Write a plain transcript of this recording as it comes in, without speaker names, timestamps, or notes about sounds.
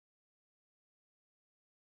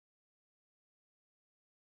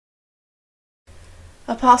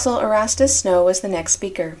Apostle Erastus Snow was the next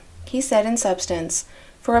speaker. He said in substance,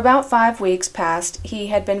 for about 5 weeks past he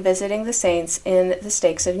had been visiting the saints in the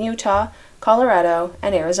states of Utah, Colorado,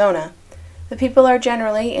 and Arizona. The people are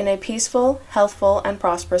generally in a peaceful, healthful, and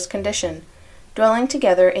prosperous condition, dwelling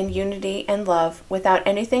together in unity and love without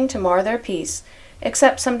anything to mar their peace,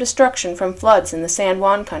 except some destruction from floods in the San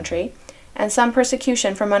Juan country, and some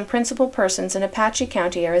persecution from unprincipled persons in Apache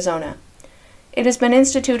County, Arizona. It has been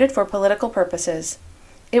instituted for political purposes.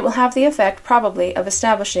 It will have the effect probably of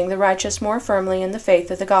establishing the righteous more firmly in the faith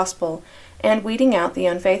of the gospel, and weeding out the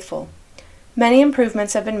unfaithful. Many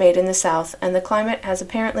improvements have been made in the South, and the climate has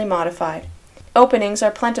apparently modified. Openings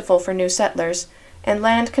are plentiful for new settlers, and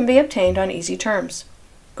land can be obtained on easy terms.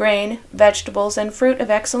 Grain, vegetables, and fruit of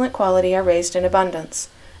excellent quality are raised in abundance.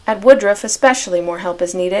 At Woodruff especially more help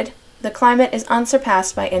is needed. The climate is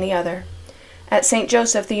unsurpassed by any other. At St.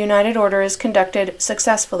 Joseph the United Order is conducted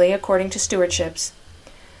successfully according to stewardships.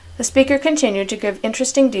 The speaker continued to give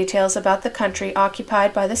interesting details about the country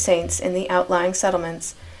occupied by the saints in the outlying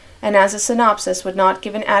settlements, and as a synopsis would not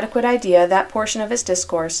give an adequate idea of that portion of his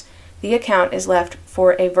discourse, the account is left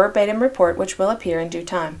for a verbatim report which will appear in due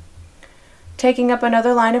time. Taking up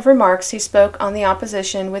another line of remarks, he spoke on the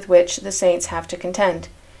opposition with which the saints have to contend.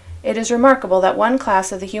 It is remarkable that one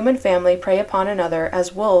class of the human family prey upon another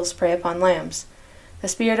as wolves prey upon lambs. The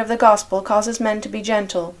spirit of the gospel causes men to be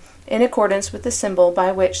gentle, in accordance with the symbol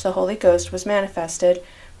by which the Holy Ghost was manifested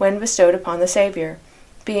when bestowed upon the Savior,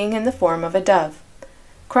 being in the form of a dove.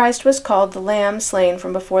 Christ was called the Lamb slain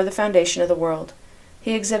from before the foundation of the world.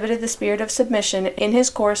 He exhibited the spirit of submission in his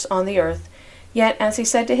course on the earth, yet, as he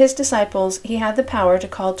said to his disciples, he had the power to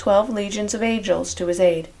call 12 legions of angels to his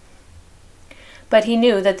aid. But he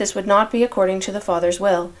knew that this would not be according to the Father's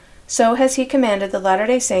will, so has he commanded the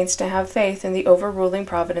Latter-day Saints to have faith in the overruling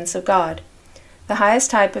providence of God. The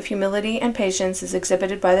highest type of humility and patience is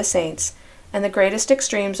exhibited by the saints, and the greatest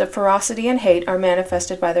extremes of ferocity and hate are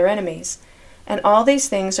manifested by their enemies. And all these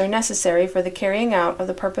things are necessary for the carrying out of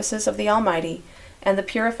the purposes of the Almighty, and the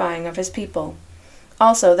purifying of his people.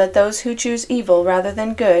 Also that those who choose evil rather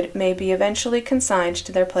than good may be eventually consigned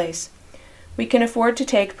to their place. We can afford to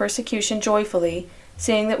take persecution joyfully,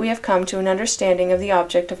 seeing that we have come to an understanding of the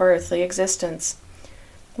object of our earthly existence.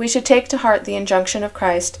 We should take to heart the injunction of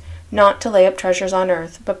Christ not to lay up treasures on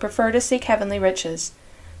earth, but prefer to seek heavenly riches.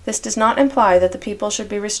 This does not imply that the people should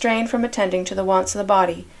be restrained from attending to the wants of the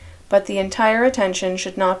body, but the entire attention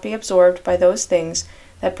should not be absorbed by those things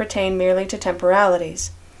that pertain merely to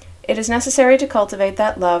temporalities. It is necessary to cultivate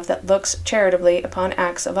that love that looks charitably upon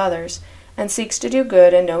acts of others, and seeks to do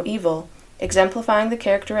good and no evil, exemplifying the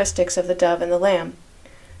characteristics of the dove and the lamb.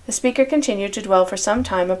 The speaker continued to dwell for some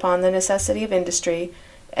time upon the necessity of industry,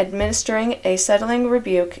 administering a settling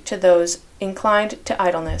rebuke to those inclined to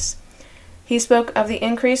idleness. He spoke of the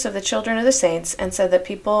increase of the children of the saints, and said that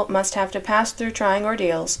people must have to pass through trying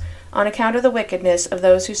ordeals on account of the wickedness of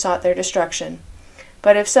those who sought their destruction.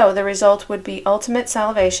 But if so, the result would be ultimate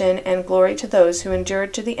salvation and glory to those who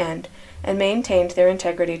endured to the end and maintained their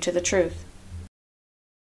integrity to the truth.